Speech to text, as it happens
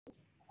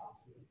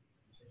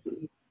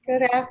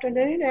Good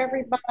afternoon,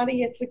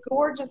 everybody. It's a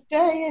gorgeous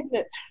day, isn't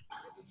it?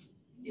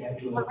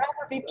 I'd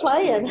rather be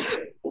playing.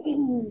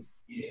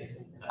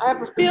 I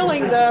have a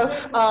feeling,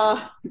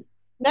 though,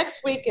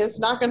 next week is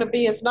not going to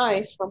be as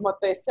nice from what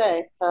they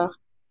say. So.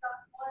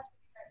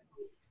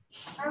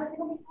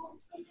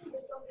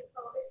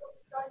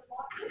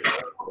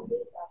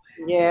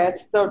 Yeah,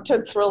 the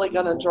temp's really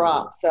going to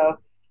drop. So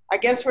I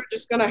guess we're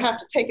just going to have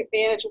to take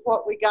advantage of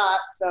what we got.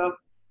 So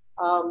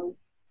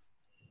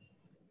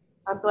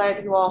I'm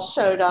glad you all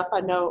showed up.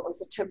 I know it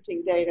was a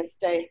tempting day to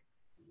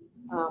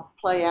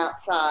play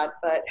outside,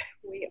 but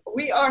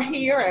we are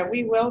here and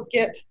we will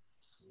get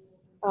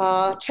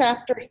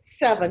chapter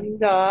 7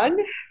 done.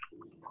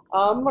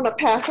 I'm going to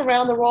pass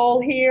around the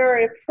roll here.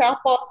 If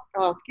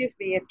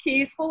if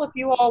Keysville, if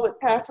you all would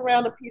pass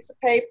around a piece of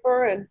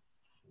paper and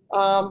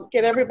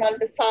get everybody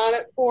to sign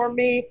it for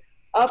me.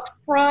 Up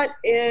front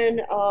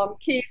in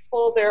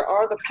Keysville, there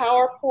are the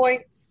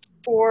PowerPoints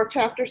for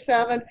chapter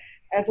 7,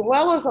 as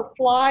well as a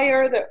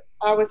flyer that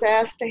I was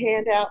asked to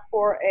hand out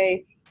for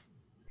a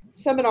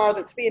seminar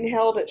that's being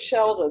held at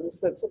Sheldon's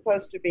that's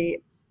supposed to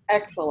be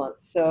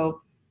excellent.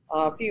 So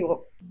if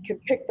you can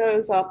pick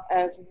those up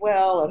as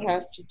well, it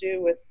has to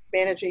do with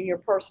managing your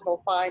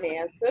personal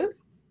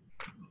finances.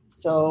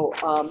 So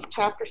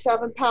chapter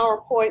 7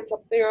 PowerPoints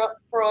up there up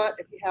front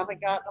if you haven't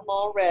gotten them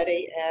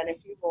already, and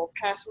if you will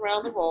pass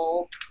around the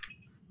roll.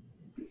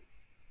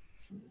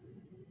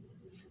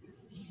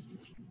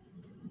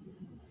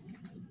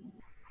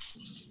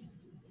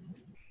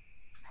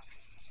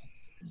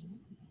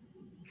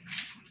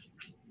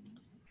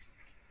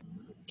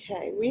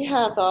 Okay, we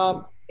have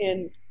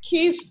in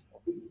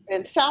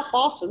South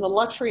Boston the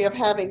luxury of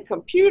having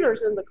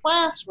computers in the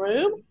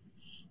classroom.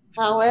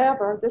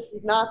 However, this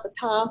is not the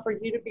time for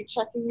you to be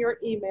checking your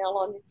email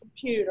on your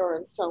computer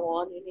and so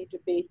on. You need to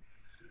be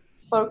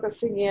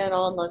focusing in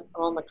on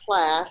the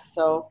class.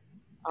 So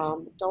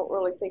don't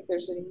really think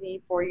there's any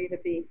need for you to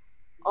be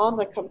on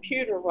the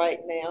computer right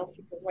now. If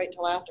you can wait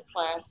till after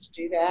class to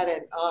do that.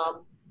 And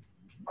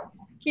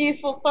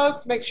Keysville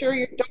folks, make sure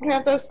you don't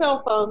have those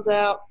cell phones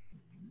out.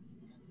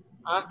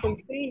 I can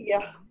see you.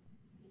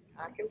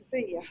 I can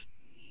see you.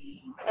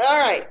 All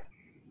right.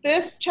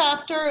 This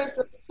chapter is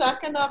the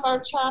second of our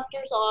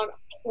chapters on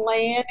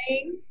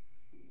planning.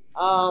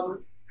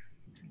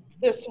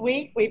 This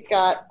week we've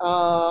got,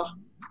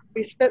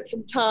 we spent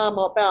some time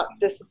about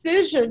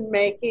decision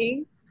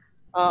making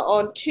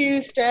on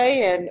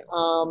Tuesday, and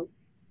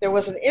there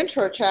was an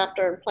intro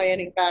chapter in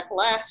planning back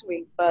last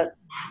week, but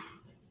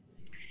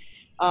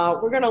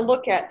we're going to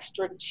look at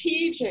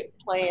strategic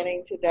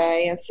planning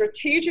today, and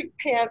strategic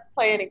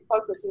planning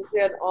focuses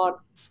in on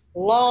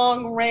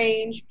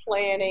long-range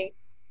planning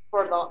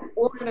for the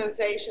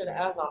organization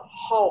as a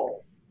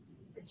whole.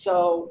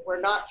 So we're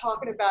not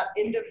talking about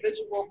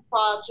individual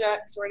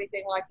projects or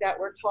anything like that.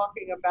 We're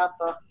talking about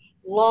the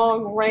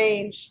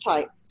long-range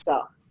type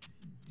stuff.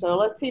 So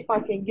let's see if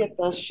I can get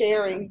the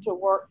sharing to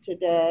work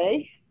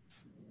today.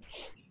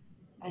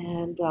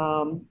 And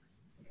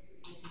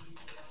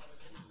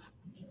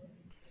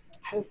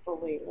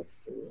hopefully,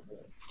 let's see,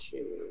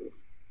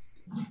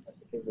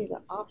 give me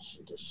the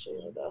option to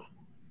share the.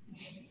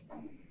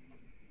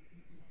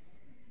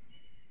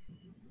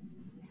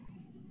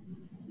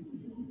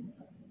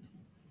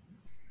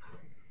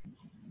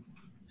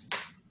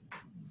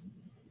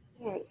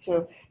 All right,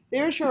 so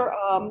there's your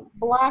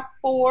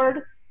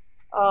Blackboard.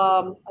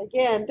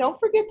 Again, don't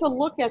forget to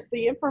look at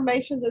the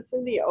information that's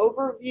in the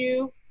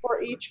overview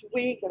for each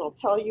week. It'll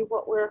tell you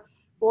what we're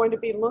going to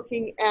be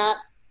looking at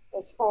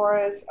as far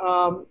as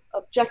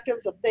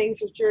objectives of things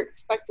that you're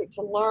expected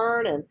to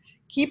learn, and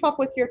keep up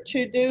with your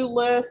to-do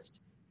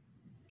list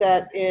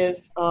that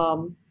is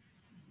kind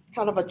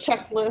of a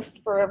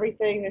checklist for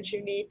everything that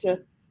you need to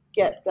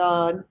get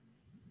done.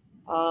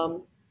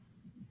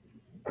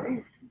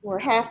 We're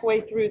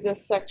halfway through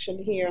this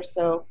section here,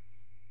 so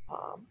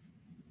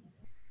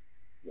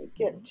we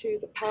get to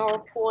the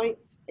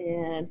PowerPoints,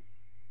 and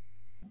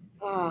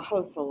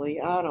hopefully,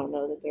 I don't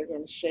know that they're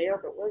going to share,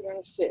 but we're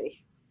going to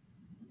see.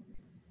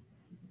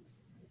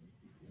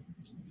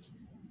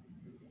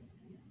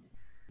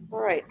 All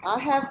right, I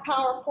have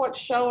PowerPoint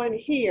showing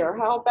here.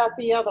 How about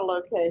the other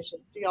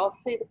locations? Do y'all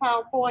see the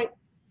PowerPoint?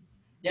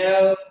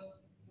 No.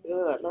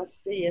 Good, let's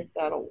see if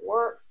that'll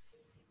work.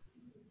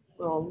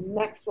 Well,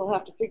 next we'll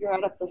have to figure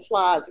out if the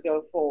slides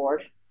go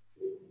forward.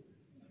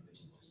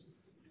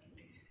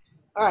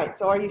 All right,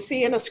 so are you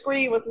seeing a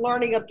screen with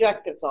learning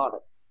objectives on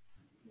it?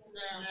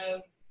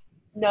 No.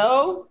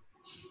 No?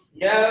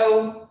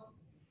 No.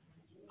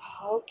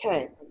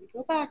 Okay, let me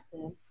go back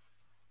then.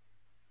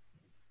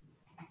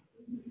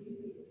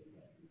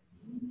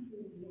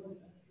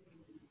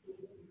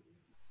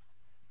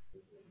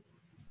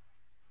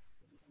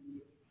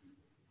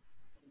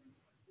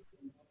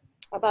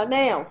 How about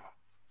now?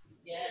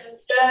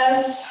 Yes.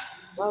 Yes.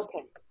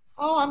 Okay.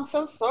 Oh, I'm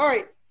so sorry.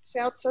 You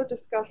sound so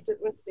disgusted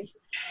with me.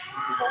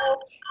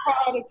 I'll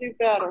try to do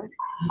better.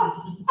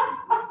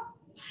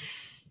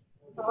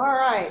 All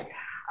right.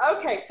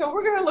 Okay, so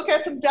we're going to look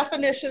at some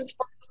definitions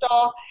first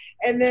off,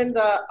 and then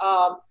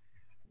the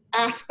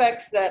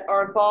aspects that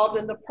are involved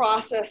in the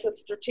process of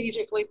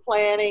strategically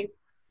planning.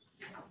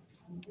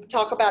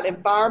 Talk about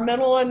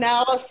environmental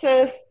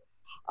analysis,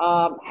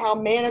 how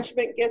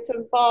management gets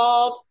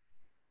involved,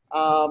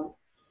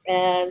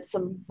 and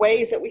some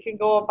ways that we can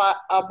go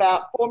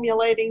about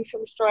formulating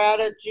some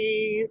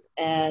strategies,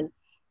 and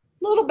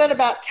a little bit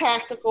about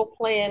tactical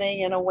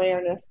planning and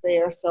awareness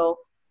there. So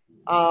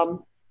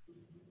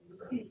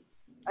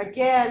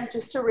again,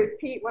 just to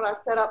repeat what I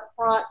said up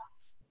front,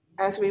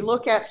 as we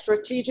look at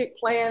strategic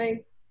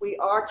planning, we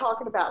are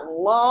talking about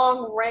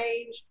long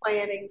range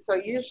planning, so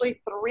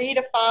usually 3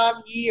 to 5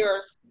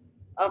 years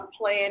of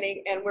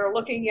planning, and we're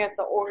looking at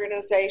the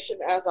organization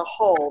as a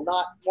whole,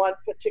 not one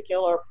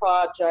particular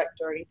project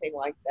or anything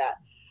like that.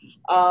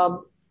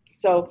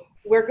 So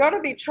we're going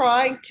to be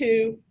trying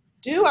to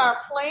do our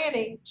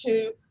planning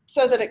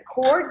so that it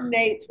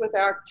coordinates with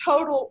our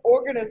total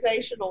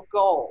organizational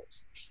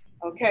goals.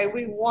 Okay,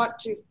 we want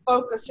to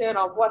focus in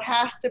on what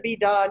has to be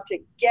done to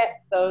get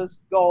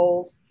those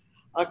goals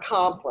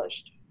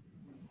accomplished.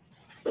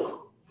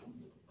 All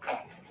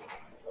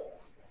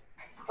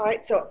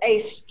right, so a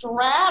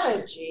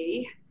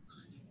strategy,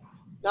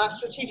 not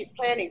strategic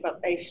planning,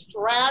 but a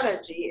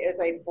strategy is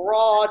a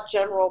broad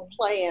general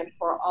plan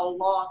for a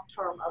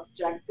long-term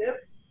objective.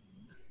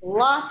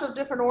 Lots of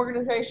different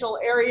organizational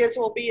areas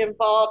will be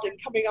involved in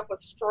coming up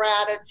with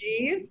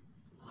strategies.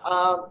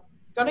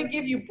 Going to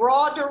give you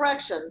broad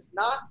directions,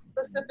 not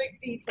specific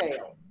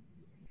details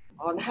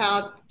on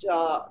how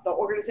the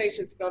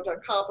organization is going to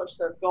accomplish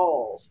their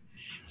goals.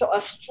 So a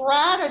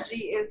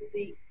strategy is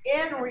the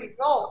end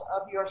result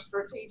of your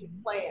strategic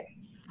planning.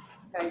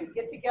 Okay, you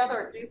get together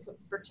and do some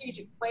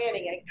strategic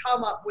planning and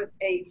come up with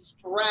a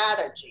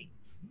strategy.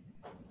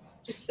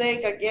 Just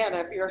think again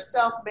of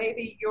yourself,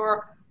 maybe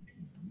your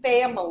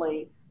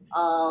family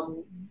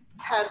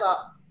has a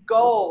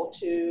goal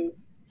to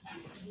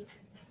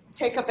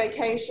take a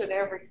vacation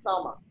every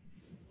summer.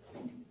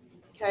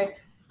 Okay,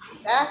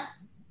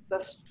 that's the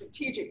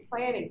strategic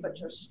planning, but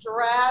your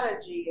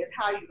strategy is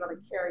how you're going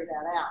to carry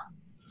that out.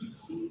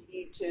 You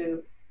need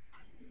to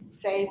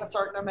save a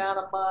certain amount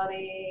of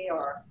money,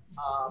 or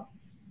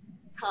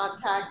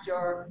contact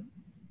your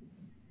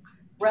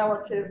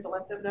relatives to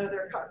let them know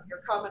you're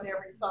coming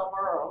every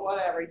summer, or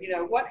whatever,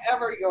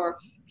 whatever your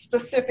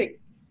specific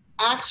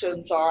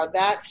actions are,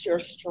 that's your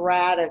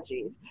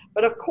strategies.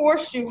 But of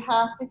course, you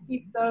have to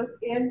keep those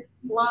in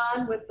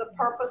line with the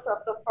purpose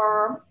of the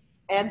firm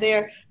and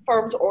their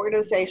firm's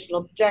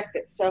organizational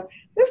objectives. So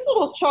this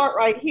little chart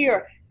right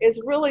here is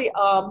really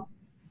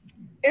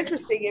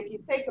interesting if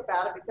you think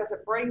about it, because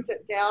it brings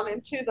it down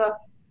into the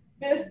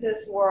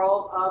business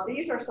world.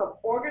 These are some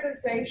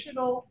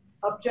organizational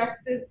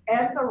objectives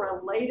and the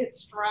related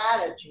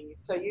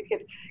strategies. So you can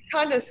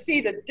kind of see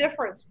the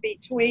difference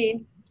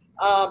between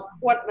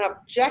what an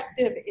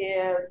objective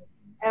is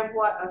and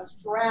what a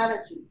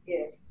strategy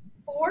is.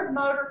 Ford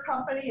Motor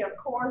Company, of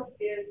course,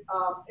 is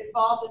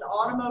involved in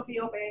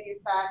automobile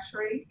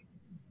manufacturing.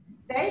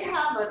 They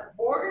have an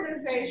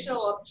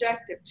organizational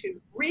objective to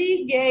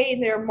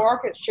regain their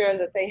market share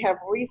that they have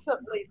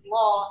recently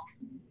lost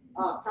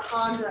to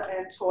Honda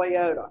and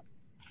Toyota.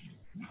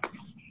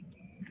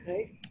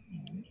 Okay.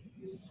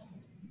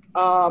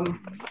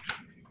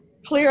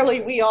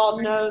 Clearly, we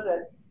all know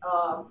that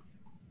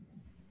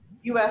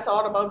U.S.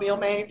 automobile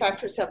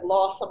manufacturers have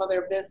lost some of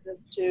their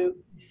business to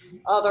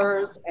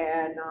others,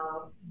 and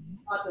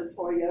Honda and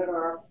Toyota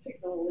are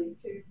particularly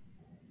two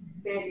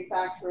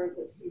manufacturers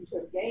that seem to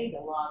have gained a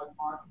lot of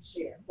market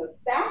share. So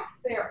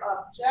that's their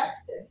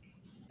objective,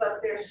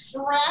 but their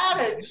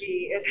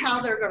strategy is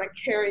how they're going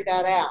to carry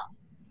that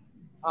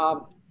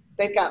out.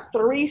 They've got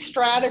 3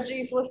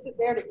 strategies listed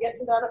there to get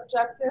to that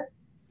objective.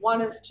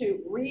 One is to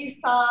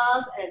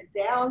resize and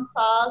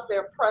downsize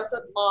their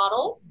present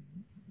models.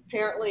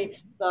 Apparently,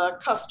 the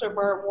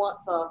customer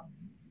wants a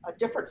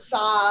different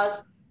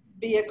size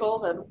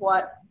vehicle than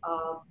what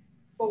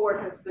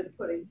Ford has been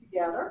putting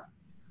together.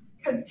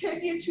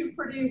 Continue to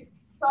produce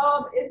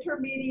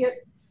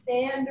sub-intermediate,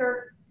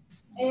 standard,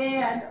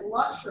 and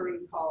luxury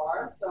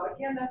cars. So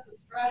again, that's a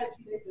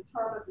strategy they've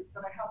determined is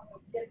going to help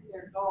them get to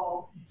their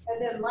goal.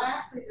 And then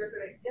lastly, they're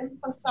going to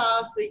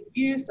emphasize the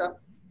use of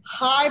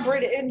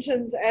hybrid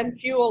engines and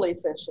fuel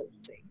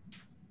efficiency.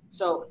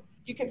 So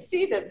you can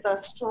see that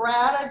the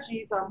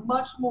strategies are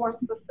much more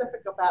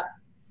specific about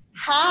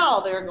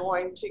how they're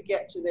going to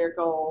get to their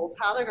goals,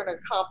 how they're going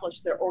to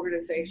accomplish their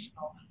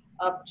organizational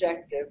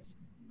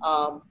objectives.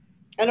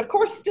 And of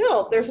course,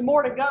 still, there's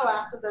more to go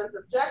after those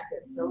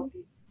objectives. There will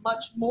be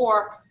much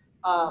more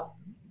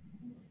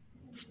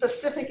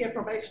specific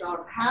information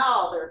on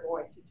how they're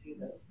going to do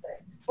those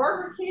things.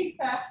 Burger King,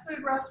 fast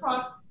food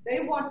restaurant, they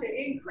want to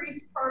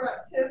increase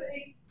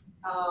productivity.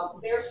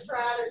 Their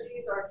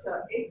strategies are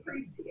to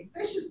increase the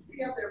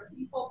efficiency of their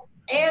people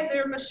and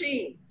their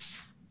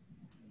machines.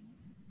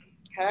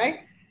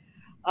 Okay.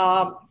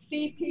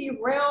 CP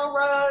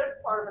Railroad,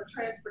 part of the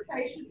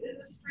transportation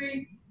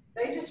industry,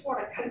 they just want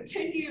to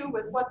continue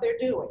with what they're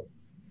doing.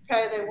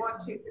 Okay, they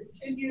want to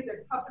continue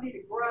their company to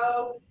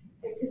grow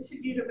and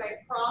continue to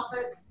make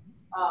profits.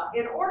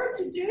 In order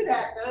to do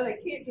that, though, they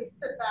can't just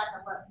sit back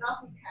and let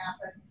nothing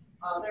happen.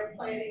 They're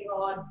planning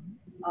on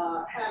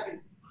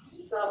having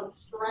some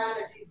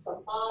strategies to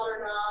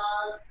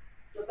modernize,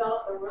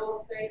 develop the real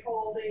estate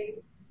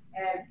holdings,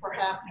 and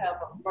perhaps have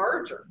a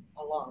merger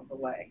along the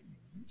way.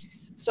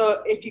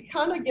 So if you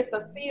kind of get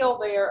the feel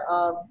there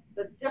of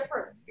the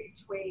difference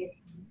between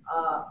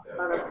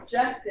an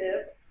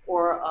objective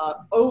or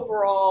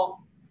overall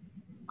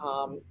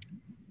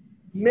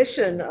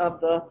mission of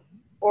the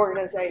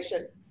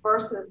organization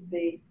versus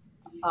the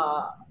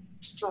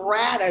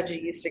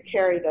strategies to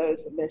carry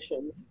those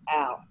missions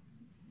out.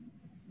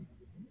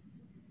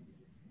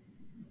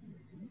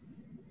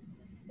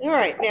 All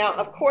right, now,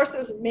 of course,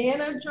 as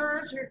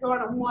managers, you're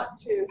going to want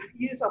to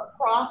use a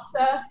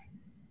process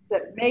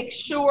that makes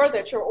sure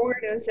that your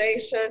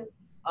organization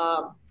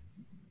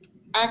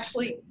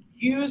actually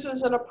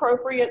uses an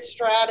appropriate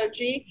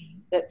strategy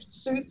that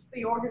suits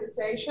the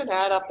organization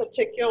at a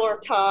particular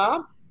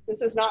time.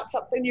 This is not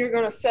something you're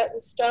going to set in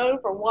stone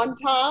for one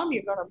time.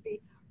 You're going to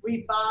be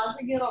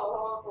revising it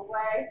along the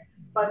way,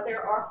 but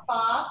there are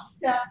 5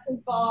 steps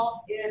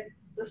involved in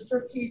the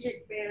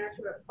strategic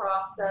management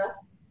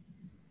process.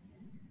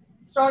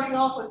 Starting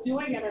off with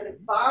doing an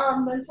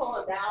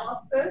environmental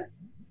analysis,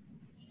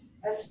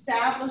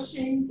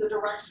 establishing the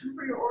direction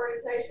for your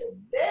organization,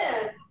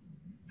 then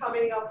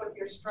coming up with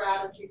your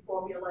strategy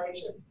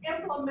formulation,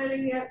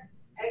 implementing it,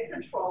 and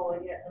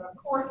controlling it. And of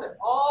course, at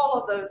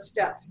all of those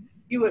steps,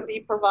 you would be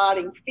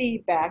providing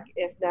feedback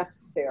if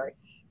necessary.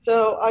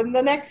 So on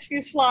the next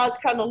few slides,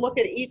 kind of look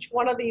at each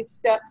one of these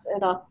steps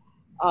in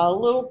a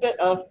little bit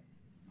of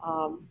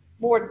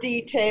more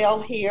detail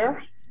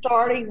here,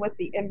 starting with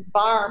the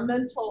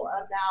environmental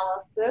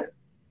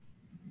analysis.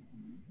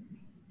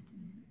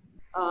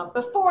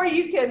 Before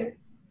you can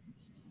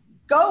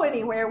go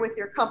anywhere with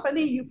your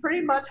company, you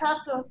pretty much have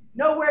to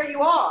know where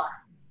you are,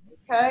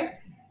 okay?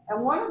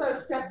 And one of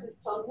those steps is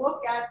to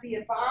look at the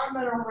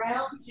environment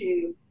around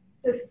you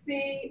to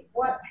see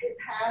what is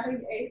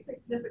having a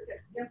significant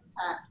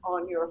impact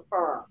on your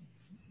firm.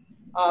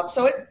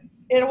 So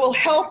it will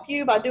help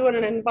you by doing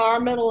an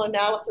environmental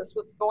analysis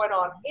what's going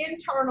on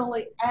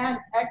internally and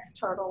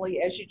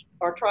externally as you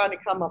are trying to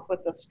come up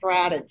with a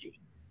strategy.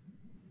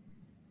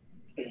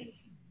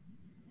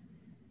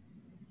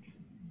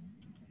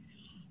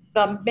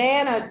 The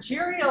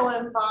managerial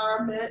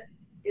environment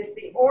is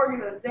the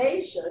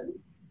organization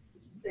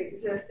that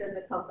exists in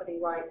the company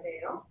right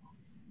now.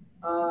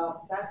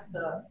 That's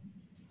the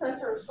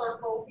center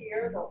circle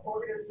here, the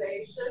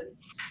organization.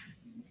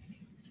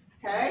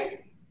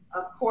 Okay.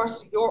 Of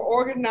course, your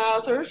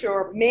organizers,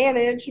 your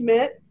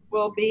management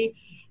will be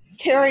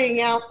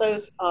carrying out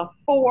those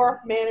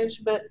 4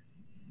 management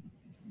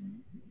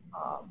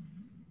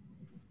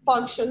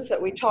functions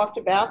that we talked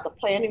about: the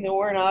planning, the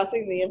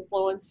organizing, the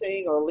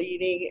influencing or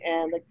leading,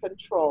 and the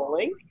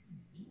controlling.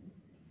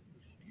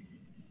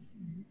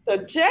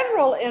 The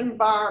general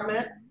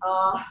environment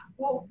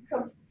will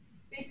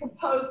be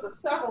composed of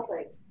several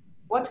things.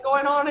 What's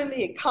going on in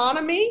the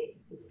economy,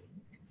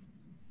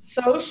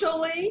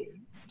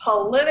 socially,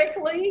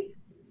 politically,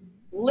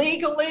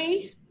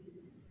 legally,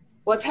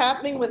 what's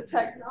happening with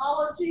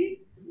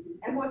technology,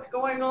 and what's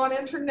going on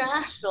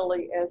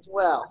internationally as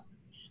well.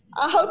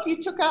 I hope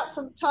you took out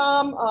some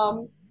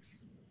time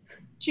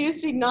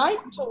Tuesday night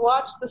to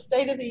watch the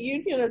State of the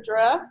Union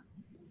address,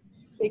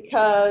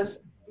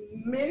 because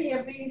many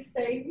of these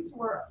things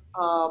were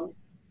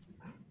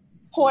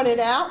pointed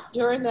out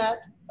during that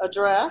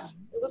address.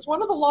 It was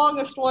one of the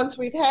longest ones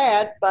we've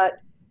had,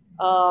 but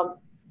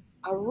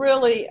I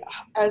really,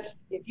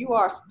 as if you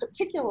are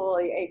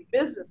particularly a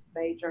business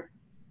major,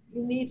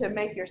 you need to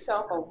make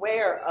yourself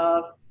aware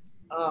of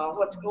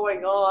what's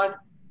going on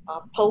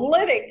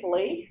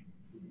politically.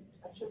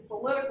 That's your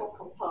political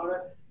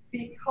component,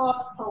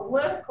 because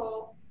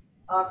political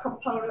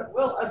component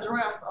will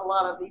address a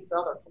lot of these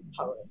other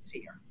components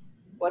here.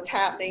 What's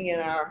happening in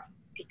our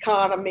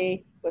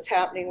economy, what's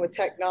happening with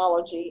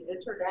technology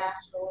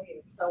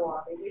internationally, and so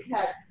on. I mean, we've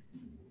had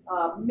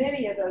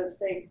many of those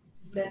things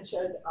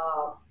mentioned.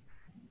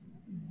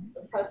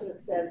 The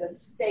president said the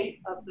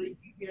state of the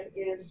union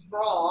is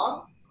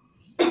strong.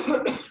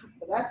 So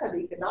that's an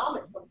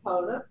economic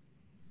component.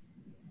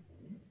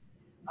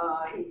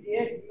 He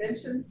did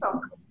mention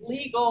some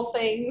legal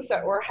things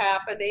that were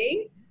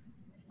happening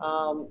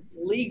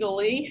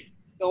legally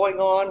going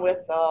on with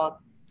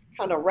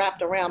kind of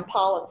wrapped around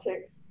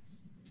politics,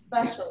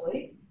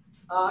 especially.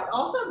 I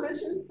also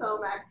mentioned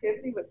some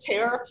activity with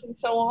tariffs and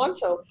so on.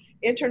 So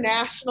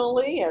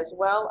internationally, as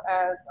well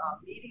as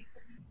meetings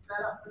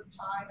set up with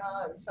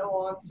China and so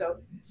on. So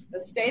the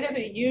State of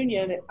the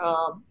Union,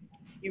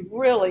 you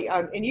really,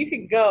 and you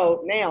can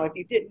go now if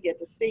you didn't get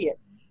to see it,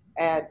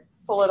 and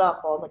pull it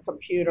up on the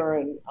computer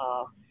and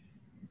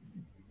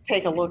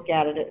take a look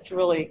at it. It's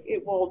really,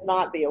 it will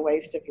not be a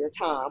waste of your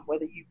time.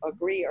 Whether you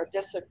agree or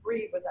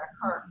disagree with our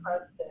current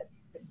president,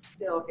 you can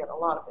still get a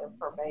lot of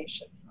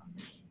information.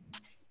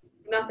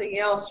 If nothing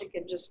else, you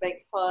can just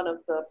make fun of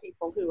the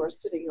people who are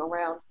sitting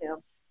around him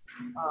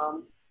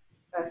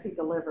as he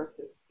delivers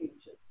his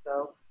speeches.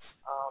 So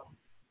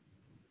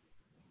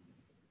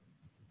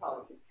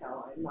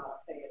tell I'm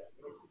not a fan of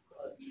Nancy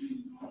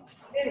Pelosi.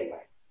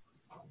 Anyway,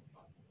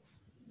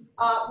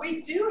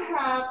 we do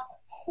have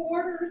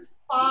Porter's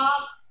 5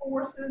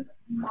 forces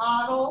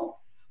model,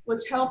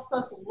 which helps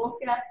us look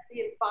at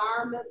the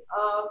environment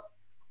of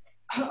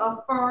a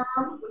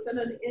firm within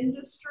an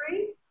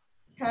industry,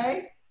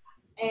 okay?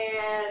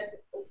 And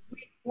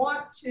we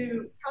want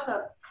to kind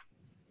of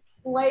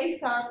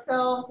place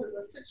ourselves in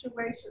the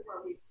situation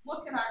where we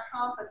look at our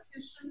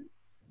competition.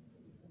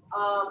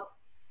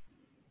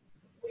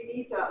 We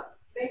need to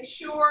make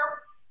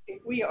sure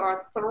if we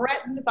are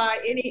threatened by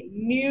any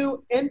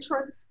new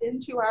entrants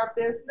into our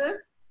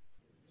business,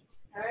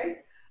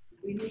 okay?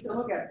 We need to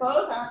look at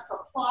both our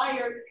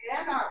suppliers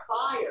and our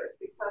buyers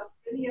because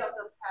many of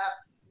them have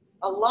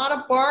a lot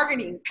of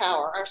bargaining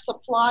power. Our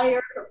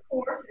suppliers, of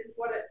course, is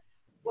what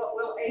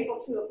we're able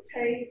to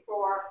obtain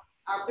for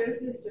our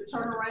business to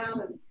turn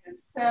around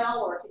and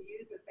sell or to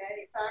use in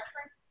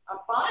manufacturing.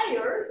 Our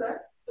buyers,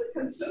 the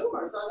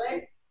consumers, are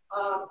they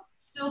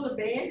still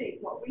demanding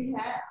what we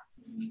have?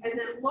 And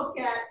then look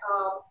at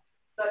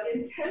the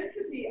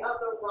intensity of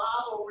the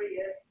rivalry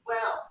as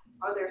well.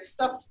 Are there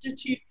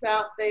substitutes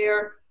out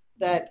there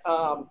that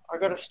are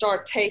going to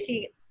start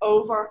taking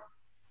over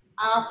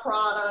our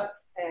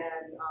products?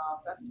 And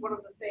that's one of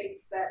the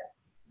things that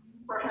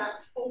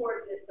perhaps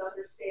Ford didn't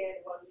understand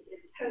was the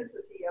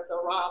intensity of the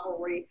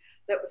rivalry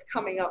that was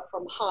coming up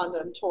from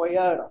Honda and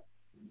Toyota.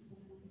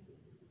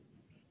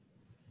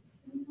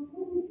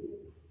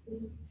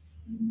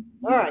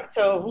 All right,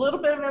 so a little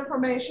bit of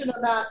information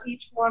about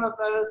each one of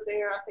those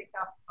there. I think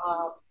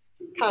I've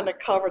kind of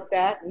covered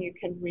that, and you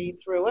can read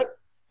through it.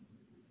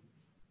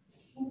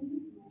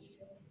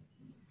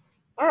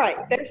 All right,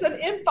 there's an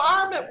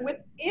environment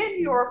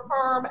within your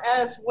firm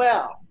as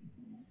well,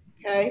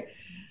 okay?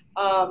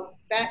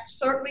 That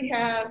certainly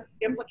has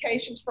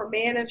implications for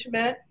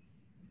management.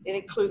 It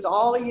includes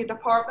all of your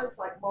departments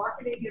like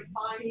marketing and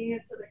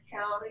finance and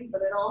accounting,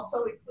 but it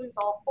also includes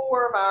all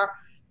 4 of our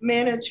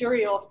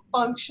managerial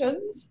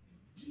functions.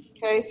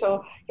 Okay,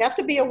 so you have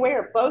to be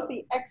aware of both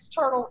the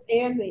external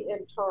and the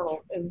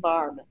internal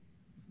environment.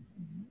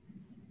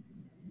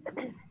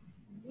 Okay.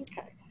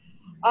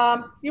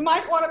 You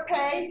might want to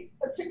pay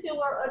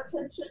particular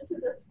attention to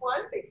this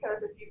one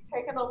because if you've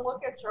taken a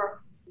look at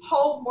your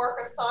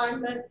homework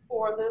assignment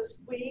for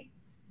this week,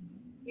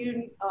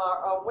 you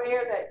are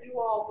aware that you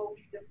all will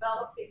be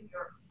developing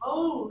your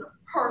own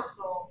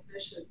personal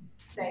mission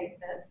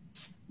statement,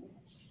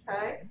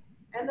 okay?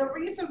 And the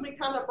reason we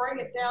kind of bring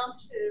it down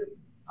to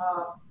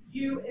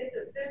you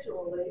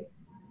individually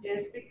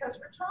is because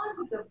we're trying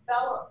to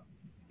develop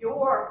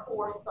your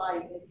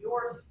foresight and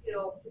your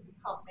skills to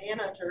become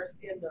managers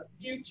in the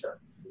future.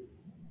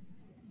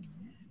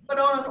 But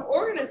on an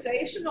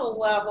organizational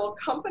level,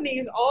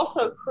 companies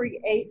also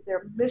create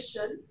their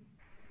mission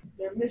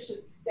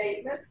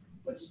statements,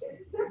 which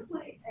is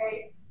simply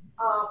a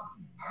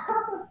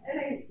purpose and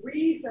a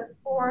reason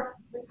for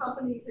the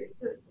company's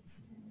existence.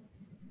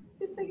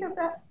 You think of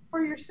that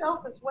for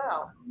yourself as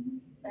well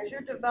as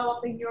you're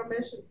developing your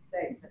mission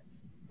statement.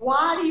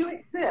 Why do you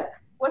exist?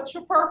 What's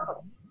your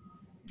purpose?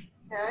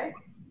 Okay?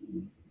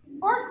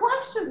 Hard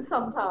questions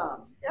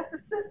sometimes. You have to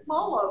sit and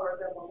mull over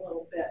them a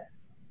little bit.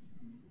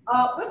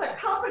 With a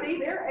company,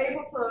 they're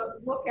able to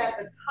look at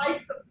the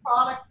types of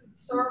products and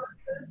services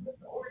that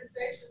the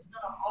organization is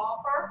going to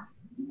offer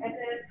and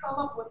then come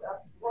up with a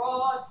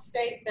broad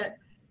statement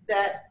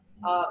that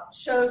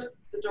shows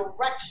the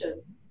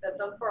direction that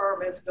the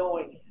firm is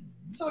going in.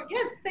 So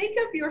again, think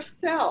of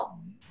yourself.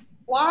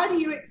 Why do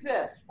you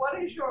exist? What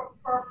is your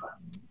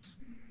purpose?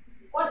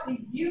 What do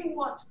you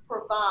want to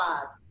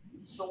provide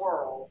the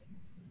world?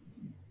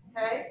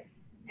 Okay?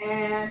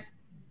 And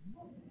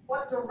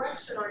what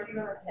direction are you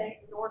going to take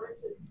in order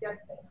to get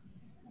there?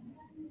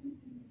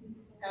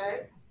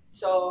 Okay?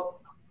 So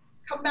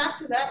come back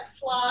to that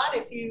slide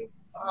if you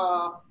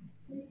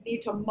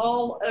need to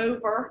mull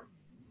over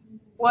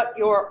what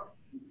your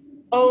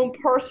own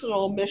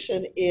personal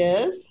mission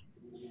is.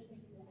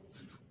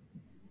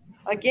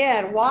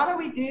 Again, why do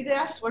we do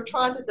this? We're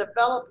trying to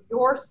develop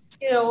your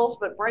skills,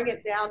 but bring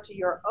it down to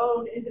your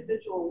own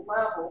individual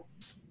level.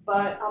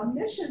 But a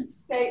mission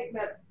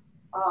statement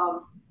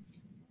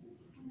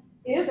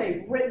is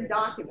a written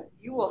document.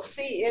 You will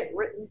see it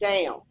written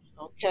down,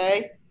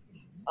 okay?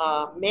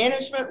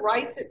 Management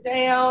writes it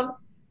down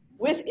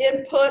with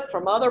input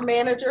from other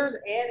managers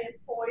and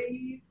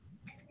employees.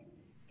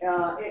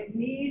 It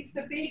needs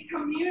to be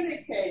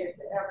communicated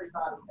to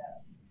everybody, though.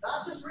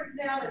 Not just written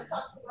down and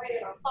tucked away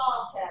in a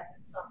file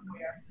cabinet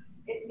somewhere.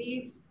 It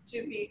needs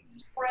to be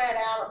spread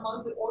out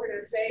among the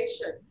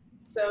organization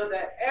so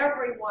that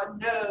everyone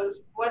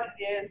knows what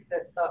it is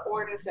that the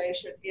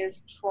organization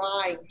is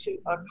trying to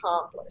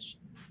accomplish.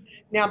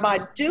 Now, by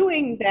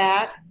doing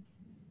that,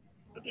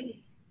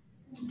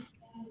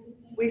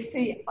 we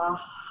see a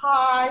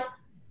high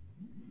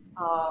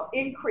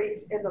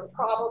increase in the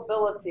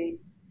probability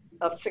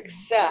of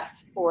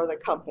success for the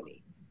company.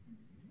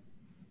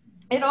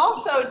 It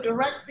also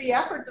directs the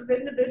efforts of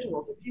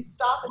individuals. If you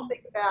stop and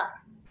think about,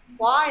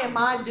 why am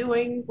I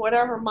doing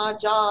whatever my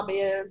job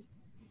is?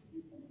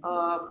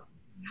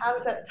 How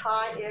does that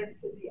tie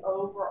into the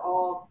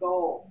overall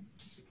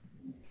goals?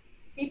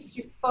 Keeps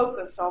you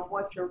focused on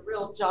what your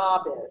real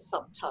job is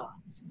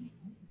sometimes.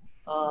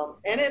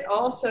 And it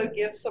also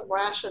gives some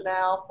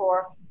rationale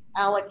for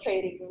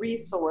allocating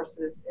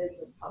resources in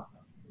the company.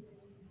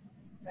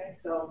 Okay,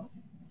 so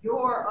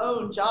your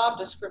own job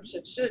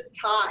description should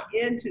tie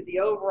into the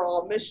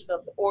overall mission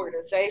of the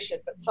organization,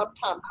 but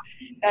sometimes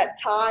that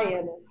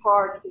tie-in is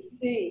hard to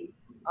see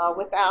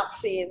without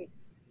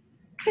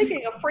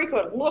taking a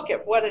frequent look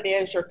at what it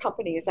is your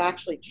company is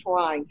actually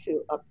trying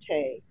to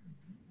obtain.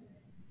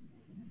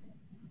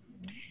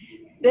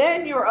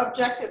 Then your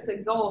objectives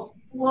and goals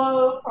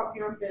flow from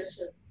your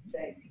mission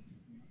statement.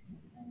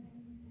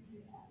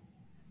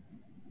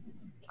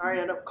 All right,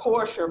 and of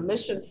course, your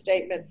mission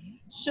statement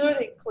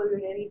should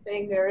include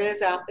anything there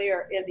is out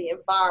there in the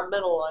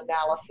environmental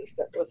analysis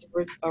that was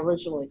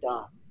originally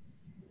done.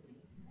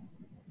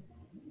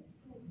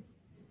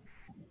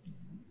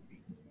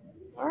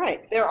 All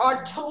right, there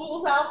are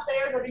tools out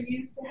there that are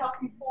used to help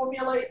you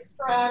formulate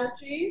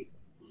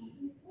strategies.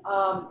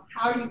 How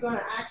are you going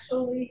to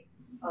actually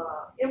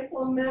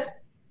implement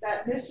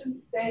that mission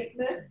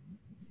statement?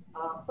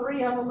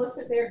 3 of them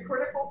listed there: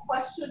 critical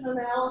question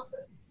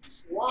analysis,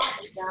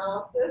 SWOT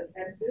analysis,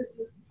 and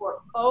business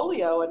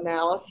portfolio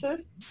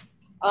analysis.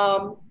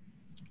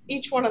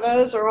 Each one of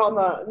those are on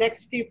the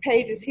next few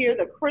pages here.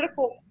 The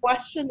critical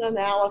question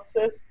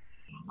analysis,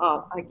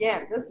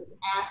 again, this is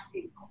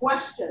asking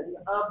questions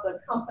of the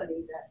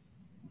company that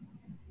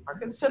are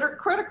considered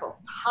critical,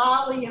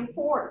 highly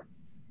important.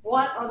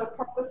 What are the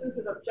purposes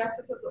and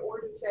objectives of the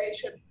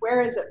organization?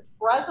 Where is it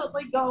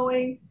presently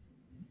going?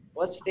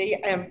 What's the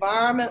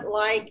environment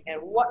like?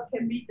 And what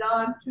can be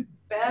done to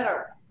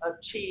better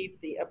achieve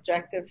the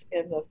objectives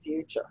in the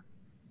future?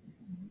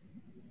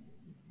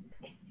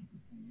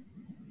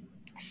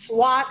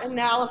 SWOT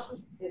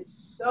analysis is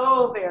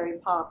so very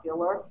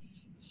popular.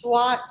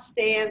 SWOT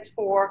stands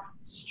for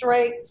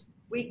strengths,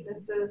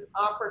 weaknesses,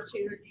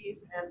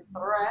 opportunities, and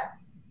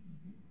threats.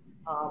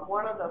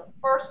 One of the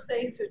first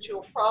things that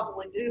you'll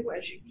probably do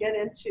as you get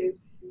into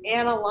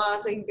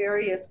analyzing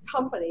various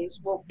companies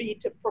will be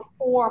to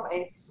perform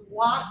a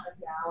SWOT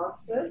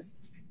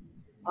analysis.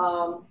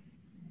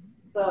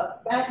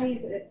 That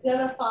means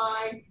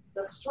identifying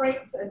the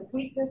strengths and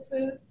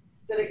weaknesses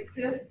that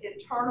exist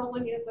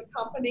internally in the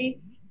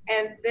company,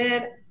 and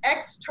then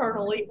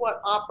externally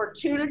what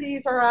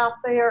opportunities are out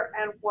there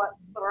and what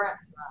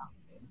threats are out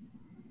there.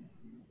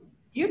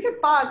 You can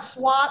find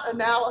SWOT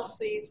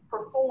analyses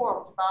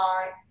performed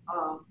by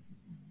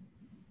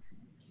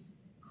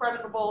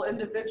credible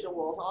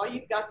individuals. All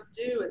you've got to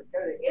do is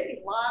go to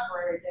any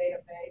library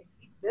database,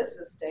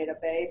 business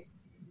database,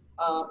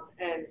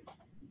 and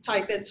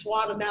type in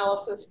SWOT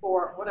analysis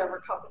for whatever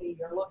company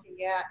you're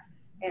looking at,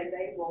 and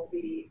they will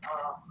be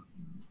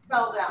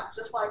spelled out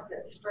just like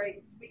this: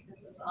 strengths,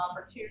 weaknesses,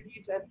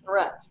 opportunities, and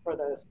threats for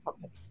those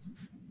companies.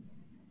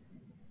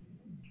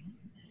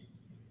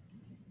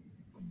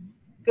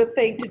 Good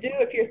thing to do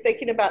if you're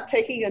thinking about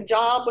taking a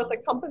job with a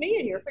company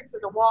and you're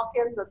fixing to walk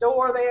in the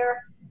door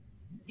there.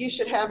 You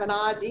should have an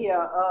idea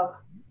of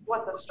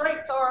what the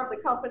strengths are of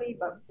the company,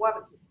 but what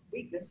its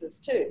weaknesses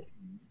too,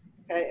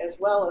 okay, as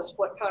well as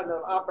what kind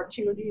of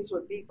opportunities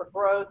would be for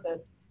growth and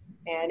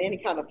any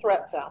kind of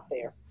threats out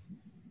there.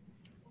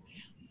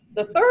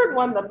 The third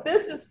one, the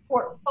business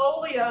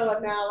portfolio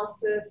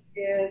analysis,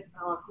 is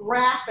a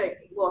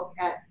graphic look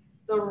at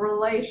the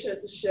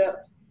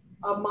relationships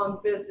among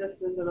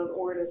businesses in an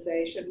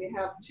organization. We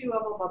have 2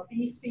 of them, a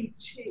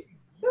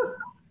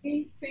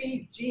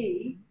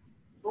BCG,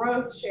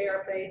 growth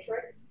share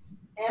matrix,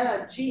 and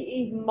a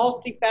GE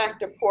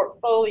multi-factor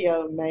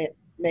portfolio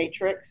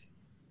matrix.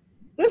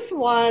 This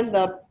one,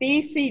 the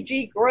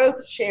BCG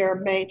growth share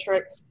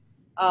matrix,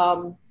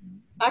 I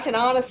can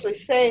honestly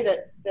say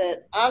that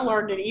I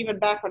learned it even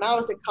back when I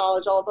was in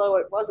college, although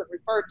it wasn't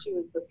referred to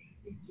as the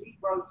BCG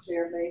growth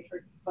share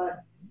matrix,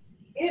 but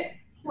it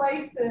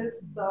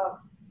places the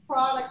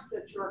products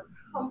that your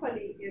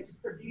company is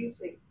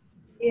producing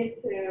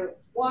into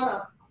one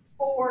of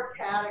 4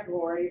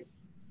 categories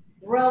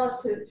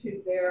relative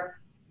to their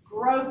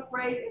growth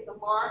rate in the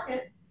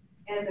market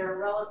and their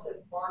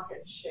relative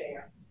market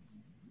share.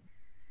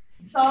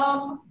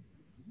 Some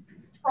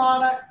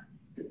products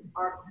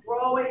are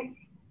growing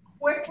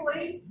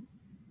quickly,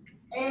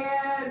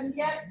 and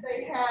yet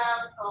they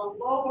have a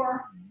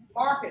lower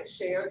market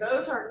share.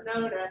 Those are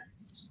known as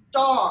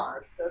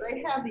stars. So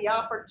they have the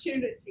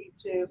opportunity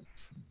to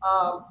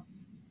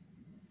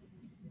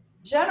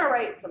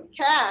generate some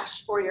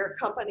cash for your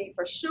company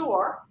for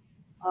sure,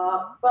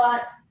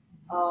 but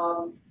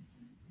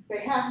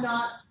they have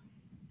not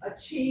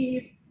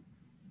achieved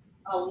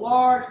a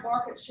large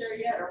market share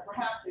yet, or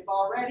perhaps they've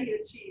already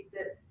achieved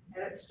it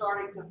and it's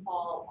starting to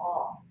fall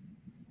off.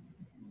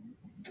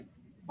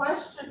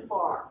 Question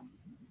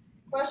marks.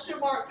 Question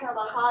marks have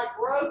a high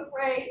growth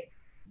rate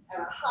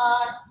and a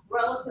high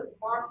relative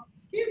market.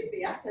 Excuse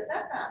me, I said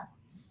that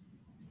backwards.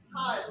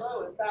 High and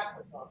low is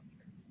backwards on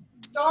here.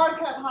 Stars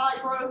have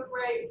high growth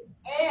rate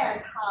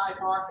and high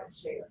market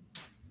share.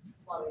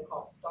 That's why they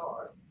call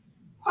stars.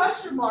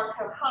 Question marks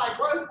have high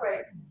growth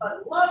rate,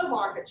 but low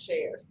market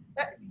shares.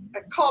 That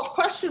are called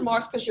question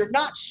marks because you're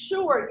not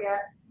sure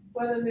yet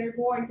whether they're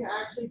going to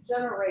actually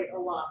generate a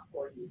lot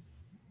for you.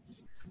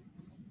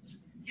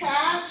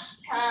 Cash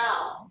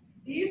cows.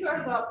 These are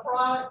the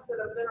products that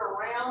have been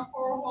around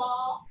for a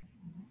while.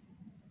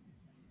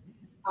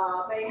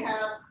 They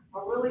have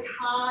a really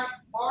high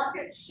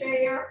market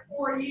share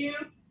for you,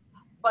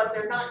 but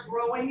they're not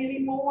growing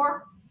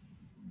anymore.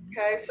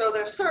 Okay, so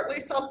there's certainly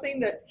something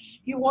that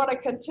you want to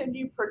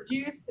continue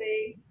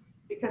producing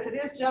because it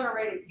is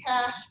generating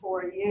cash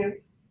for you,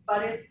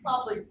 but it's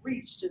probably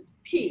reached its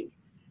peak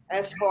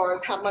as far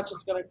as how much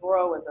it's going to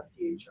grow in the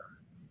future.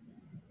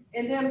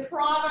 And then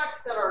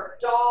products that are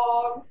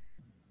dogs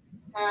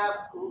have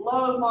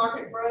low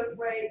market growth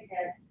rate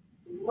and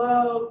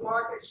low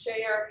market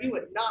share. You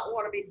would not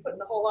want to be putting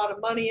a whole lot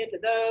of money into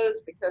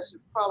those because you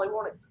probably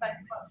won't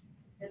expect much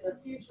in the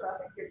future. I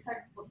think your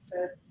textbook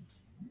says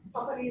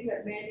companies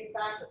that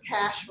manufacture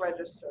cash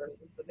registers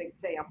is an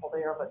example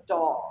there of a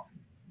dog.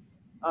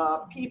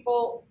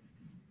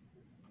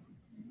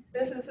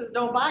 Businesses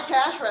don't buy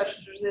cash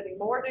registers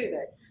anymore, do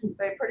they?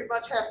 They pretty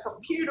much have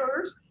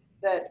computers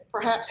that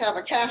perhaps have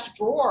a cash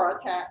drawer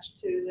attached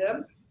to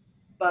them.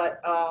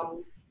 But,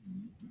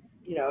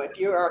 you know, if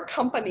you are a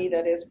company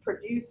that is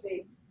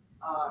producing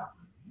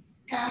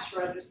cash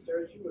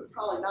registers, you would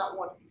probably not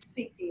want to be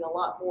sinking a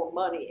lot more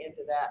money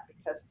into that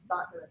because it's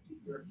not going to do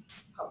your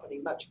company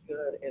much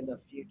good in the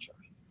future.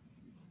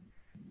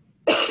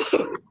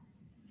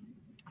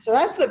 So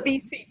that's the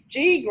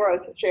BCG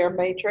growth share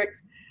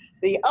matrix.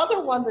 The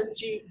other one, the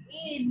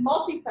GE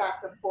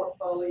multi-factor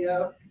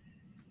portfolio,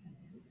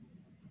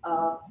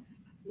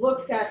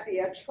 looks at the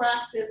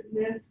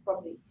attractiveness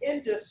from the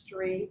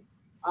industry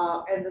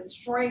and the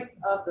strength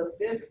of the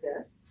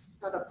business.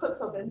 Kind of puts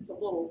them in some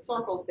little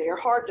circles there.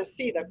 Hard to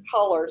see the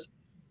colors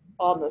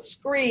on the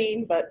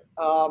screen, but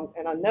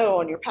and I know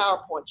on your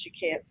PowerPoints you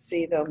can't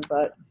see them,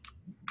 but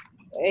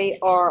they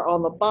are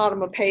on the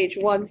bottom of page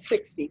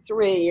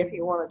 163 if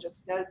you want to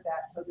just note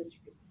that so that you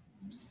can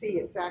see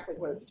exactly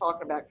what it's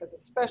talking about, because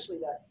especially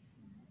that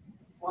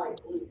light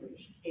blue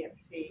you can't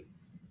see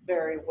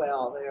very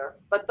well there.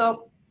 But the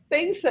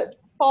things that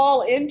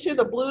fall into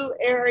the blue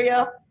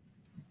area,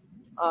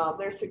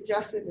 they're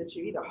suggesting that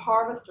you either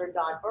harvest or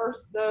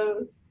divest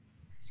those.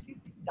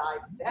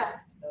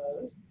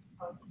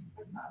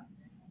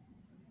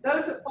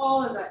 Those that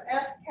fall in the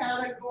S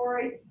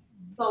category,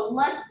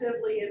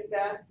 selectively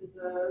invest in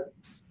those.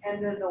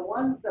 And then the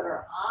ones that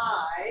are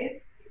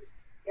I's,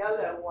 these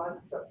yellow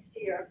ones up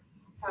here,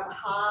 have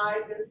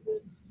high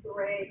business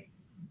strength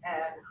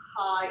and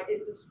high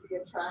industry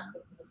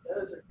attractiveness.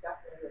 Those are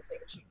definitely the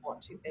things you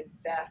want to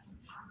invest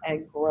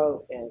and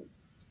grow in.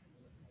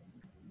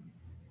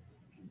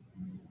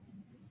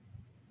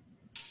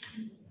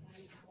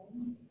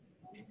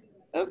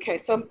 Okay,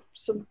 some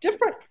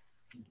different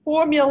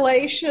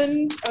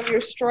formulations of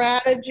your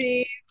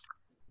strategies.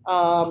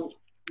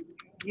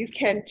 You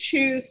can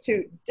choose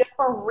to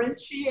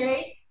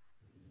differentiate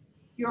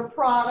your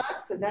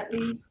products, and that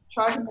means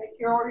try to make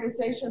your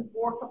organization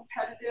more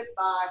competitive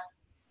by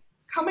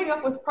coming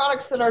up with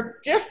products that are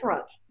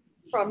different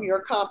from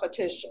your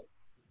competition.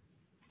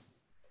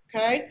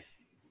 Okay,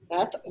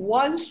 that's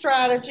one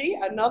strategy.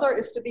 Another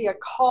is to be a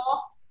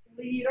cost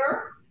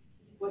leader,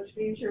 which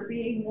means you're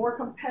being more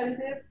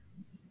competitive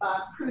by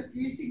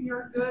producing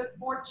your goods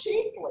more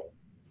cheaply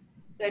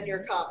than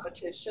your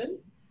competition.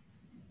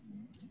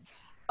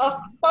 A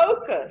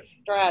focus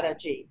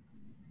strategy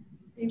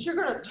means you're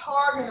going to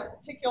target a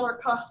particular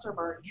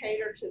customer and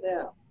cater to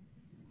them.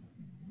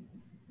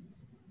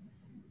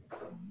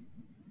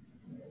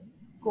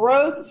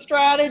 Growth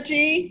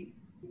strategy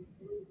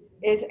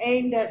is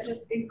aimed at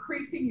just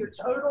increasing your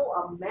total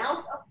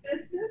amount of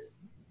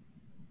business.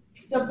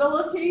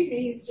 Stability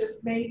means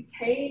just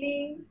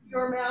maintaining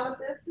your amount of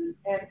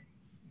business, and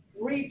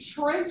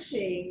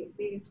retrenching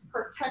means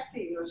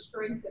protecting or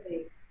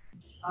strengthening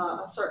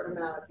a certain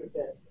amount of your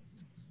business.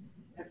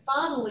 And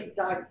finally,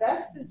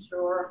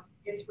 divestiture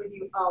is when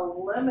you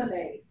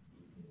eliminate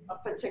a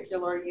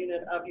particular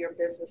unit of your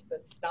business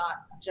that's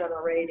not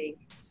generating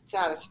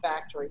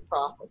satisfactory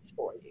profits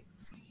for you.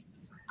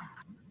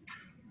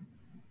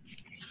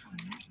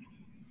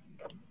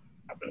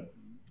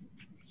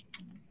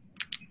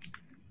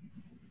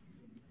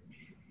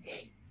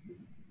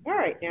 All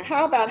right, now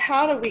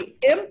how do we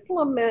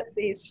implement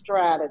these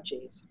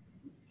strategies?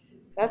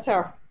 That's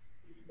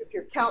if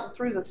you're counting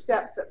through the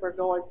steps that we're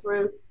going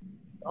through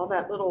on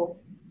that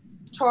little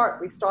chart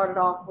we started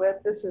off with,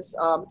 this is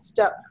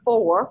step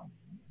 4.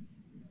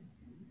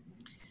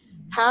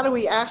 How do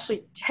we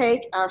actually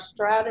take our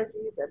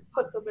strategies and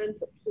put them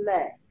into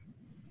play?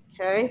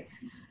 Okay,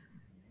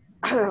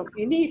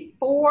 you need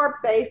 4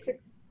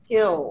 basic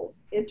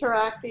skills: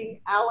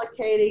 interacting,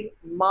 allocating,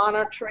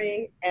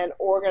 monitoring, and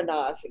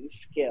organizing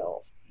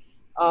skills.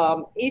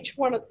 Each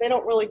one they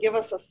don't really give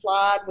us a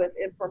slide with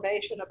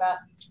information about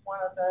each one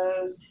of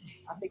those.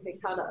 I think they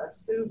kind of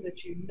assume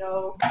that you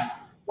know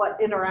what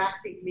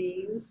interacting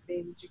means.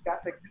 Means you've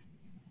got to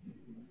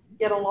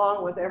get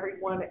along with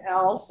everyone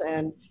else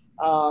and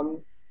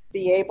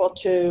be able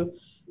to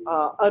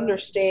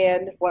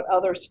understand what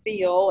others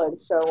feel and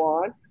so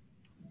on.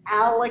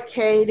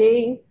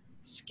 Allocating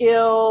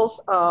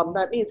skills,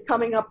 that means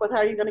coming up with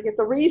how you're going to get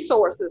the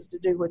resources to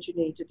do what you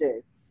need to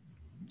do.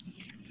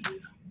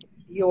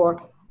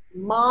 Your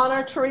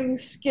monitoring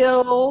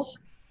skills,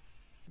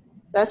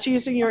 that's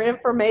using your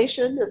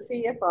information to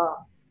see if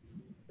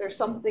there's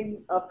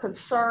something of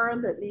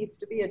concern that needs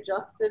to be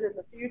adjusted in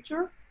the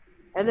future.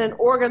 And then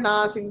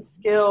organizing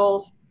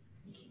skills,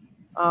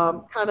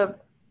 kind of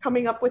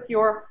coming up with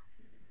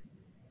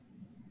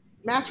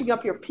matching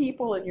up your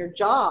people and your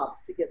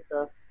jobs to get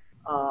the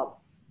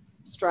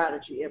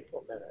strategy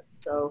implemented.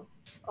 So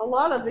a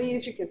lot of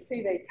these, you can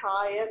see they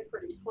tie in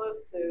pretty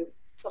close to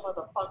some of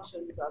the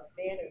functions of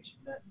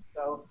management.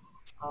 So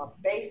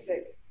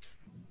basic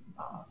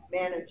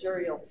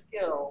managerial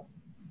skills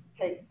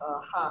take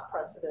a high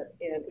precedent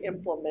in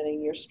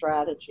implementing your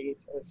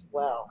strategies as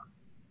well.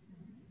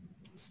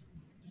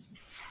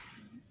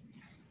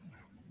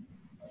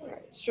 All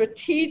right.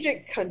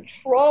 Strategic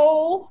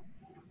control,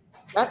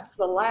 that's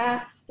the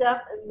last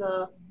step in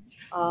the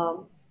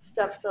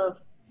steps of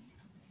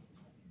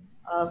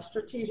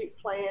strategic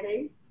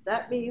planning.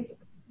 That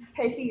means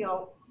taking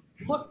a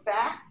look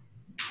back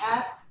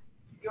at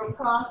your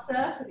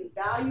process and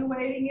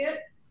evaluating it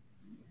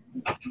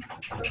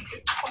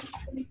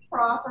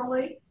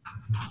properly.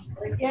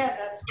 And again,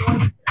 that's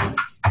going to,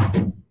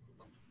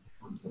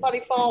 somebody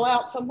fall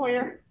out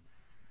somewhere?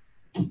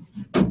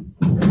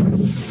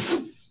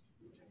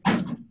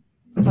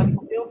 Somebody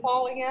still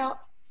falling out?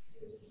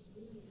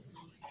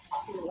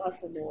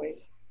 Lots of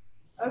noise.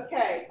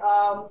 Okay,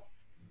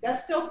 that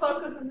still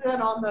focuses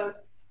in on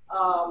those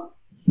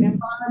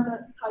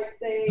environment type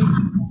things,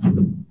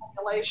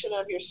 formulation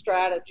of your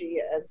strategy,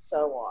 and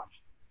so on.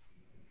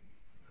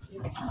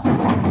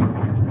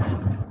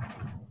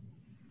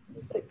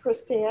 Is it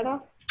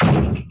Christiana?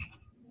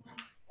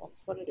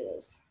 That's what it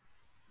is.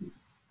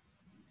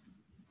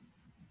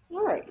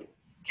 All right,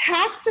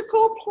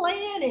 tactical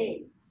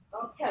planning.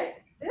 Okay,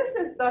 this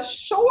is the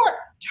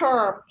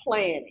short-term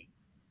planning.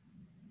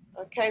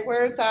 Okay,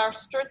 whereas our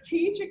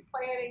strategic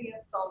planning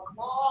is the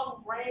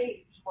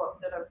long-range look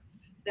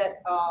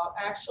that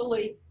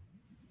actually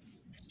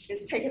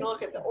is taking a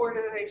look at the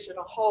organization as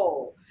a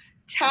whole.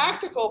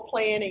 Tactical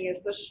planning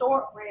is the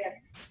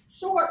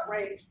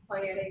short-range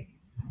planning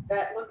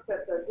that looks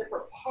at the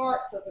different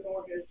parts of an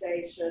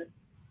organization.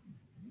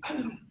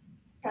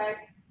 Okay,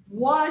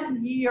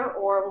 1 year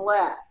or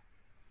less.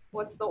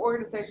 What's the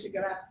organization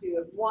going to have to do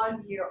in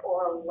 1 year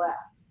or less?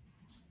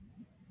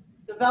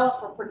 Develop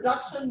for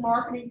production,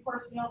 marketing,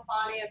 personnel,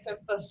 finance, and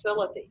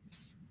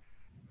facilities.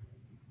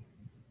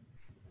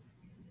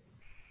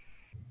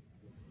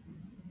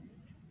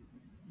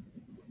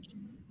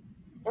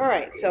 All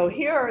right, so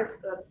here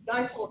is a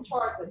nice little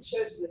chart that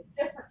shows you the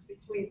difference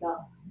between the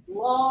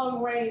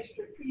long-range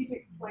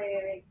strategic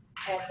planning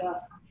and the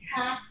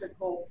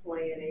tactical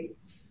planning.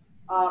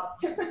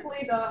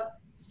 Typically, the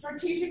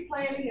strategic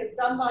planning is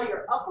done by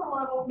your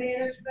upper-level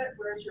management,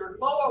 whereas your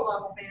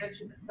lower-level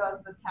management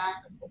does the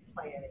tactical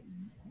planning.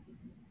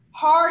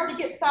 Hard to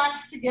get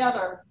facts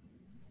together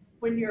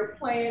when you're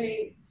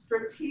planning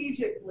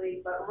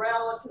strategically, but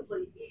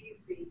relatively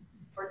easy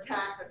for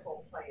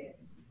tactical planning.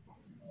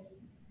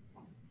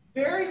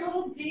 Very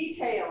little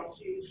details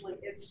usually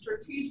in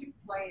strategic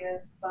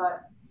plans,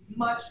 but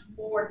much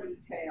more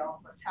detail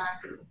for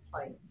tactical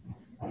plans.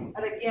 And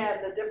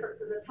again, the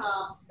difference in the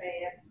time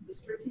span, the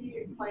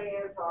strategic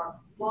plans are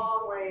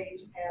long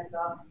range and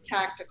the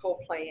tactical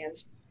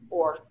plans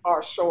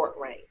are short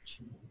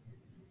range.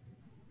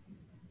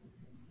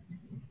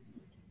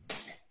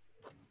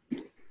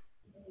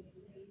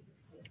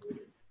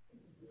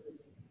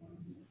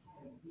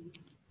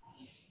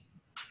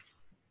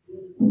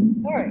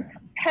 All right,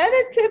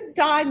 competitive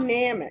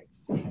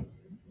dynamics,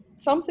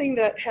 something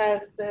that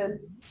has been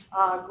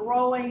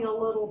growing a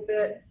little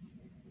bit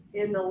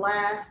in the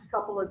last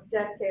couple of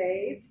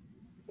decades.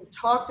 We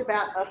talked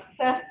about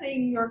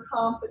assessing your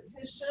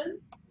competition,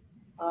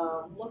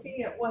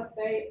 looking at what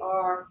they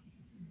are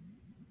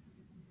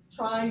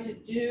trying to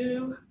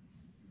do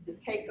to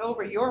take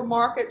over your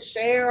market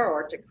share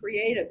or to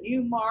create a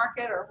new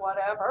market or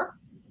whatever.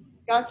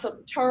 Got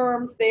some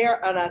terms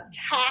there. An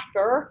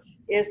attacker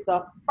is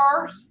the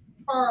first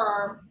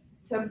firm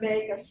to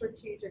make a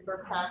strategic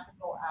or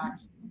tactical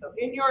action. So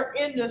in your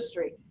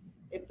industry,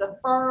 if the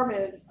firm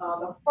is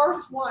the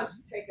first one to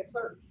take a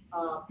certain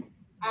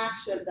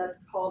action,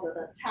 that's called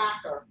an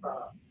attacker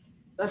firm.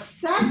 The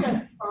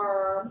second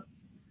firm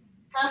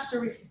has to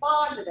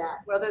respond to that,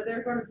 whether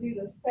they're going to do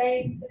the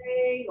same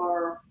thing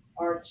or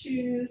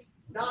choose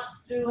not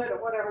to do it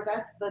or whatever.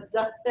 That's the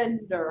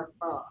defender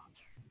firm.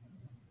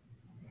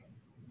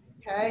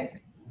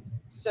 Okay,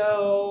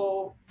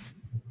 so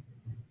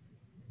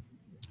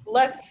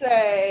let's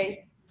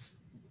say,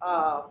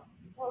 what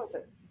was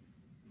it?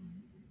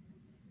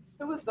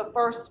 Who was the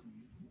first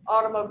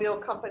automobile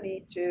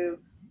company to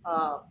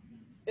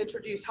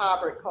introduce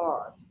hybrid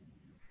cars?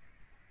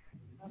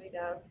 Anybody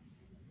know?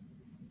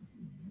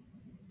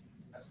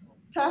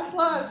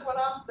 Tesla is what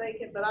I'm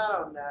thinking, but I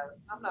don't know.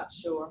 I'm not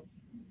sure.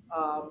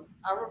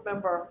 I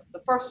remember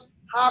the first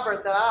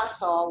hybrid that I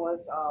saw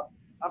was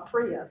a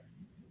Prius.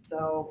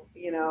 So,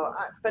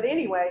 but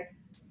anyway,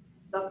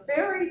 the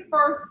very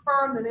first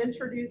firm that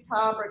introduced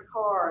hybrid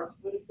cars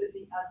would have been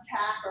the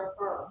Attacker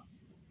firm.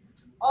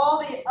 All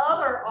the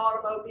other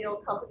automobile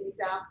companies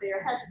out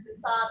there had to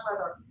decide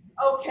whether,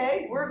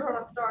 okay, we're going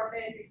to start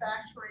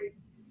manufacturing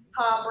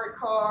hybrid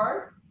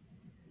cars,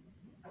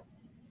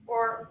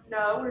 or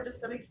no, we're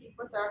just going to keep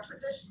with our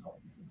traditional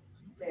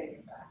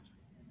manufacturing.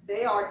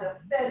 They are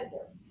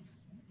defenders,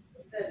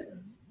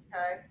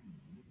 okay?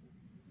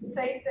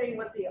 Same thing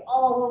with the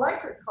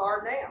all-electric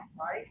car now,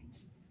 right?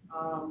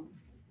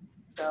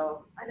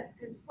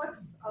 And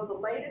what's the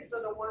latest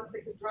are the ones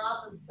that can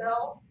drive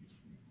themselves?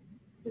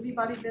 Has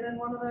anybody been in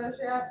one of those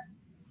yet?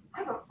 I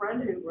have a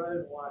friend who rode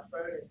in one.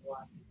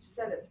 She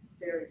said it's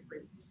very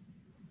freaky.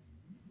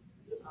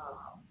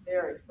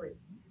 Very freaky.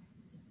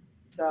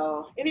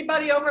 So,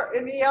 anybody over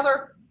any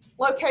other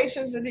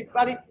locations?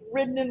 Anybody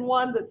ridden in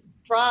one that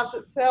drives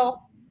itself?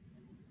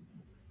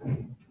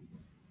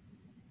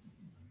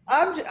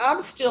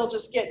 I'm still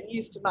just getting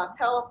used to my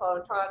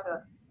telephone, trying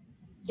to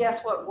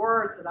guess what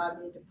words that I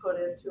need to put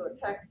into a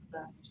text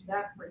message.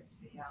 That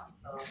freaks me out.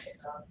 So,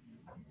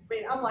 I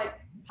mean, I'm like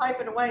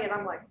typing away, and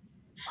I'm like,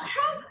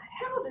 how the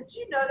hell did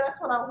you know that's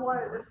what I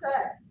wanted to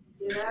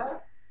say?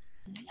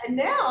 And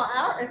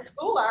now at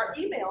school, our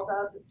email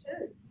does it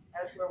too,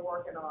 as we're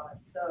working on it.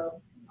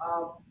 So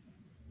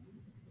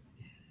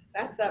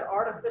that's that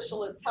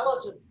artificial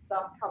intelligence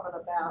stuff coming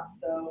about.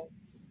 So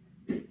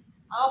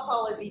I'll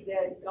probably be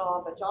dead and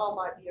gone, but y'all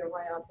might be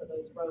around for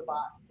those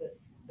robots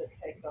that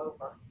take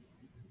over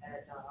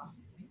and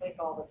make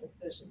all the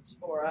decisions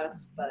for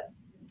us. But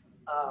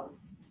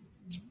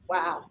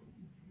wow,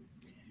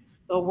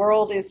 the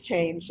world is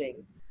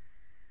changing.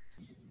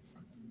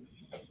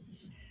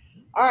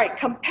 All right,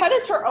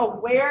 competitor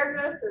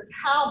awareness is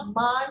how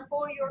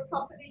mindful your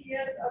company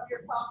is of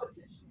your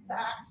competition's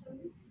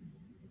actions.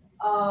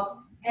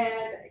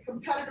 And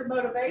competitor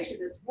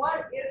motivation is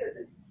what is it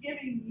that's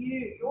giving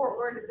you, your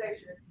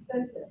organization,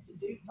 incentive to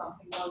do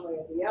something one way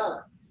or the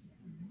other.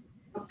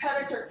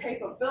 Competitor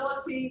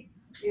capability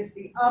is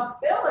the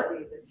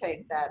ability to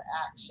take that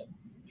action.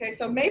 Okay,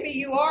 so maybe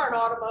you are an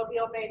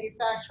automobile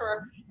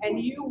manufacturer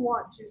and you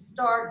want to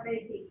start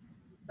making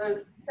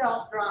those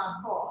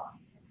self-drive cars.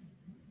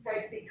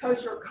 Okay,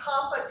 because your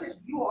competition,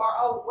 you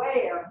are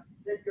aware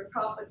that your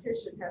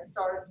competition has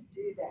started to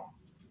do that.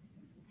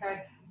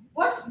 Okay,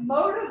 what's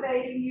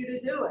motivating you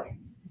to do it?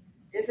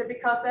 Is it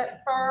because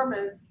that firm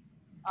is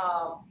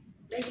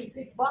making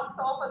big bucks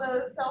off of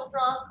those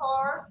self-drive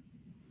cars?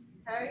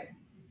 Okay,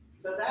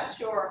 so that's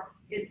your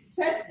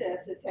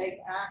incentive to take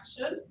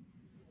action,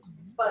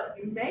 but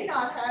you may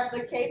not have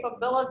the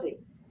capability.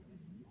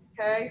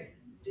 Okay,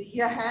 do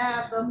you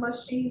have the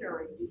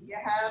machinery? Do you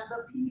have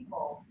the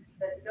people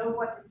that know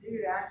what to do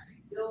to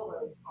actually build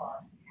those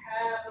cars? Do you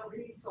have the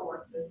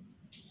resources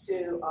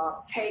to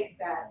take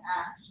that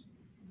action?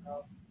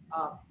 So,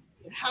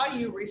 how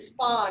you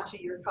respond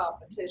to your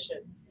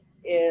competition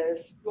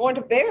is going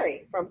to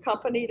vary from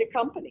company to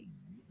company.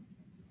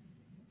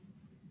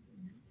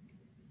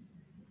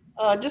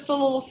 Just a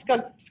little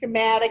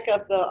schematic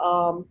of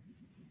the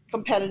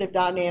competitive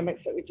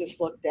dynamics that we just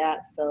looked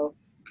at. So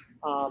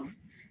I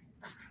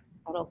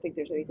don't think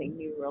there's anything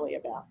new really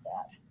about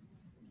that.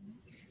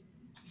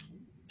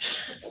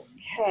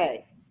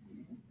 Okay,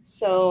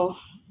 so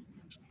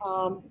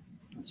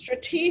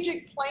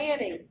strategic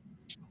planning.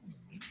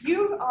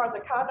 You are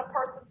the kind of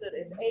person that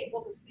is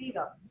able to see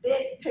the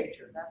big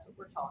picture. That's what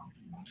we're talking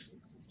about.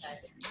 Okay?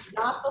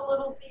 Not the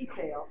little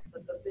details,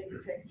 but the big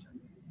picture.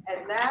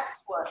 And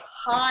that's what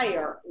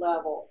higher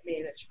level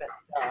management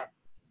does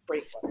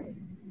frequently.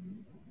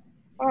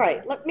 All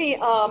right, we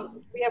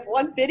have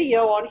one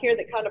video on here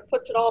that kind of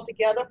puts it all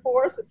together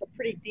for us. It's a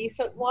pretty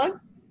decent one.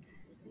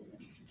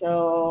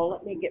 So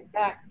let me get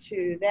back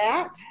to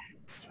that.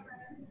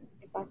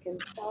 If I can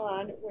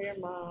find where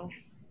my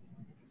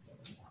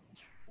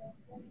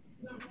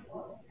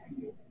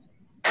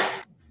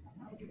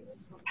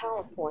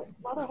PowerPoint.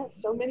 Why do I have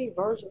so many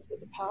versions of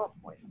the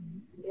PowerPoint?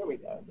 Here we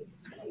go. This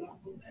is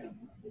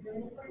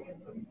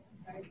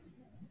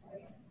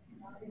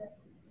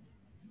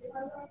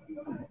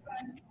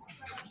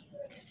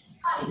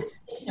Hi, this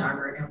is Amy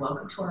Arbor, and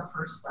welcome to our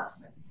first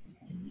lesson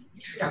in the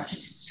Introduction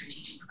to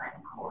Strategic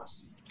Planning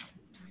course.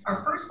 Our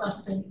first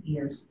lesson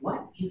is,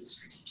 what is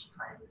strategic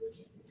planning?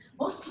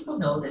 Most people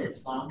know that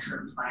it's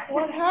long-term planning.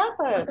 What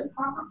happened? But the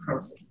proper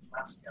process is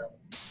less known,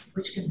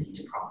 which can lead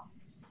to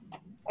problems.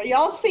 Are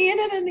y'all seeing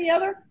it in the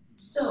other?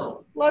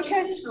 So,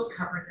 locations we'll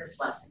cover in this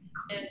lesson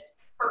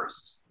is,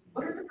 first,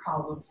 what are the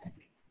problems?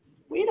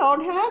 We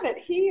don't have it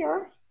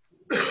here.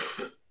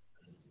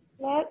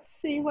 Let's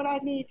see what I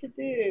need to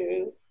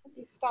do. Let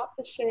me stop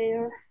the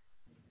share.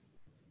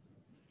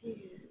 And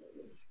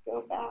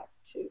go back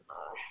to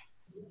my.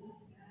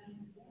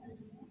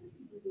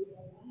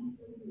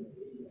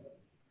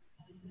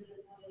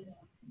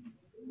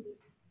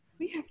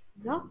 We have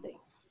nothing.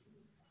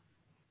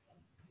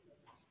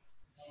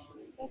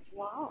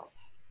 Wow.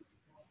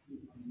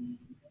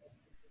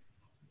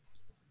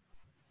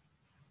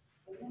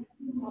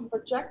 My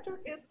projector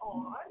is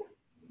on.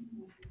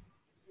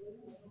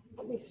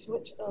 Let me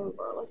switch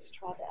over. Let's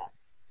try that.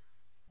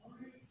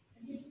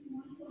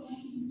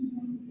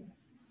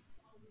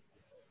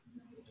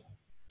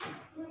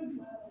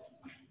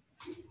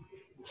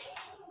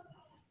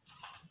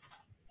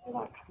 Did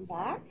I come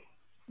back?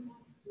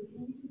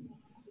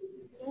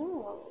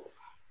 No.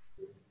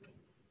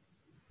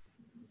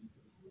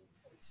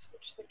 Let's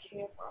switch the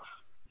camera.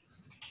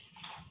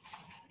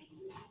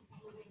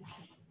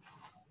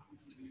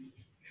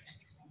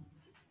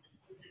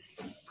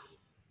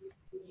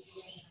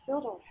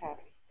 Still don't have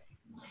it.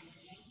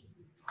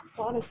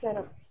 Juana said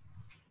a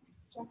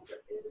projector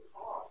is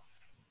on.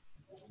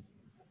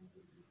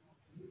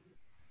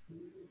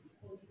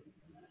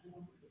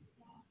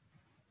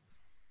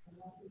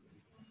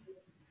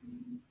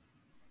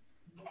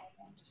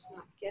 Just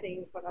not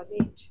getting what I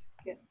need to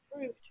get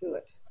through to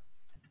it.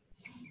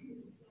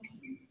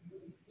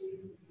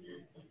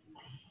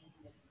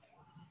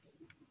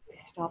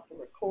 Stop the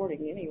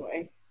recording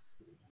anyway.